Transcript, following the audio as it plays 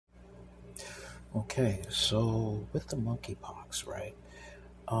Okay, so with the monkeypox, right?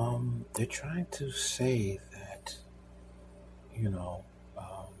 They're trying to say that you know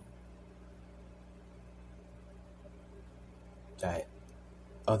um, that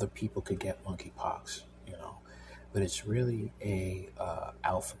other people could get monkeypox, but it's really a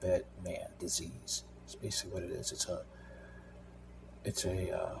alphabet man disease. It's basically what it is. It's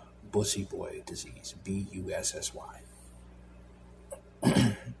a bussy boy disease. Bussy.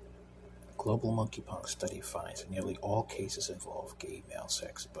 Global monkeypox study finds nearly all cases involve gay male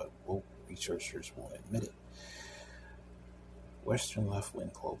sex, but woke researchers won't admit it. Western left-wing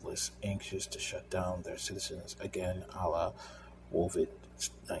globalists anxious to shut down their citizens again, a la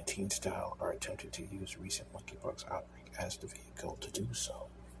COVID-19 style, are attempting to use recent monkeypox outbreak as the vehicle to do so.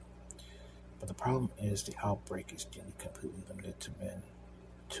 But the problem is the outbreak is nearly completely limited to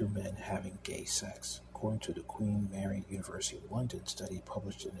men having gay sex. According to the Queen Mary University of London study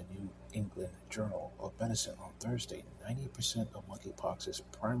published in the New England Journal of Medicine on Thursday, 90% of monkeypox is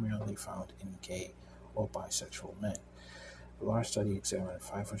primarily found in gay or bisexual men. The large study examined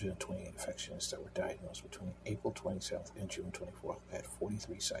 520 infections that were diagnosed between April 27th and June 24th at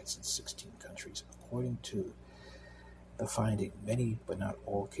 43 sites in 16 countries. According to the finding, many but not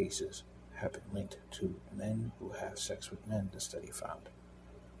all cases have been linked to men who have sex with men, the study found.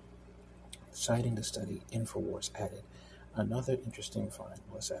 Citing the study, InfoWars added, another interesting find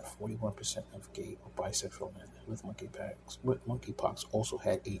was that 41% of gay or bisexual men with monkeypox also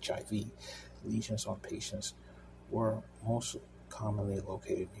had HIV. Lesions on patients were most commonly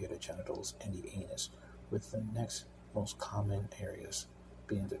located near the genitals and the anus, with the next most common areas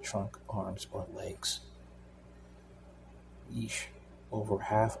being the trunk, arms, or legs. Yeesh. Over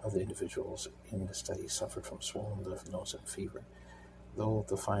half of the individuals in the study suffered from swollen lymph nodes and fever. Though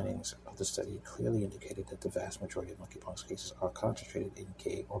the findings of the study clearly indicated that the vast majority of monkeypox cases are concentrated in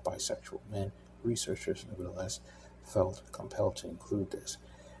gay or bisexual men, researchers nevertheless felt compelled to include this.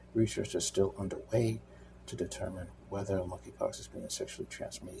 Research is still underway to determine whether monkeypox is being sexually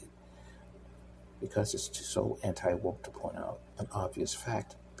transmitted, because it's so anti-woke to point out an obvious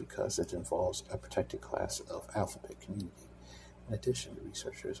fact, because it involves a protected class of alphabet community. In addition, the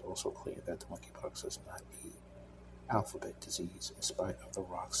researchers also claim that the monkeypox is not a alphabet disease in spite of the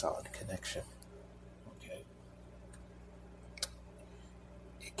rock-solid connection. Okay,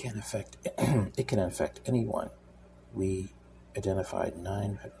 it can affect it can affect anyone. We identified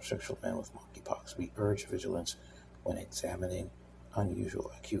 9 heterosexual men with monkeypox. We urge vigilance when examining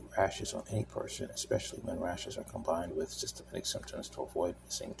unusual acute rashes on any person, especially when rashes are combined with systematic symptoms, to avoid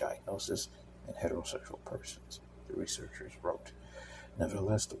missing diagnosis in heterosexual persons, the researchers wrote.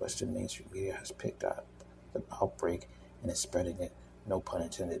 Nevertheless, the Western mainstream media has picked up the outbreak and is spreading it, no pun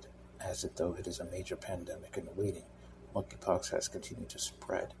intended, as though it is a major pandemic in the waiting. Monkeypox has continued to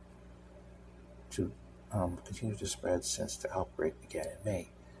spread since the outbreak began in May.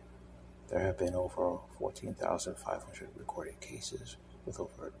 There have been over 14,500 recorded cases, with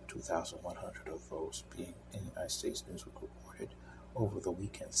over 2,100 of those being in the United States. News reported over the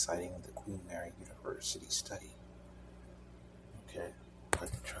weekend, citing the Queen Mary University study. Okay,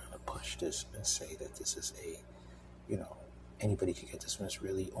 but they're trying to push this and say that this is you know, anybody could get this one. It's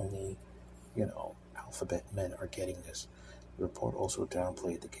really only, alphabet men are getting this. The report also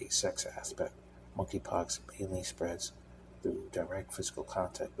downplayed the gay sex aspect. Monkeypox mainly spreads through direct physical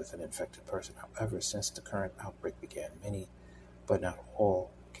contact with an infected person. However, since the current outbreak began, many, but not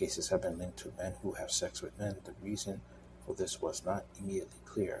all, cases have been linked to men who have sex with men. The reason for this was not immediately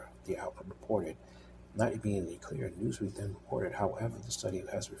clear, the output reported. Not immediately clear, Newsweek then reported, however, the study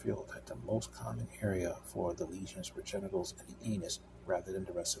has revealed that the most common area for the lesions were genitals and the anus rather than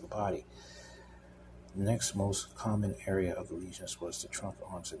the rest of the body. The next most common area of the lesions was the trunk,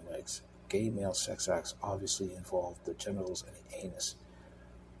 arms, and legs. Gay male sex acts obviously involved the genitals and the anus.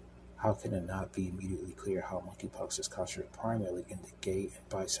 How can it not be immediately clear how monkeypox is concentrated primarily in the gay and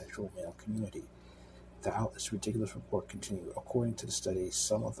bisexual male community? The outlet's ridiculous report continued. According to the study,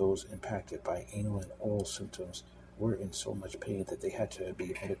 some of those impacted by anal and oral symptoms were in so much pain that they had to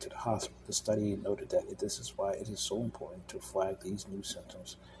be admitted to the hospital. The study noted that this is why it is so important to flag these new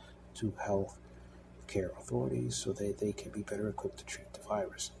symptoms to health care authorities so that they can be better equipped to treat the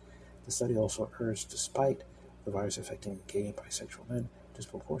virus. The study also urged, despite the virus affecting gay and bisexual men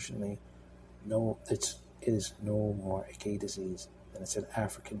disproportionately, it is no more a gay disease than it's an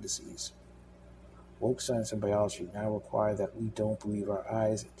African disease. Woke science and biology now require that we don't believe our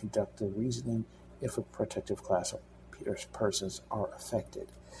eyes and deduct the reasoning if a protective class of persons are affected.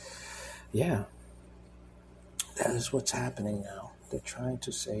 Yeah, that is what's happening now. They're trying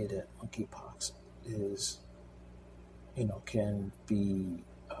to say that monkeypox is, can be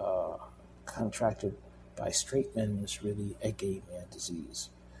contracted by straight men is really a gay man disease.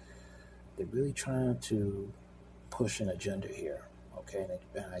 They're really trying to push an agenda here, okay?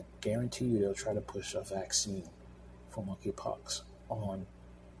 And I guarantee you they'll try to push a vaccine for monkeypox on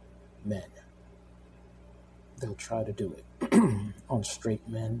men. They'll try to do it on straight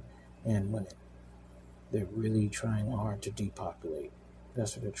men and women. They're really trying hard to depopulate.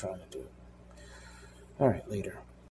 That's what they're trying to do. All right, later.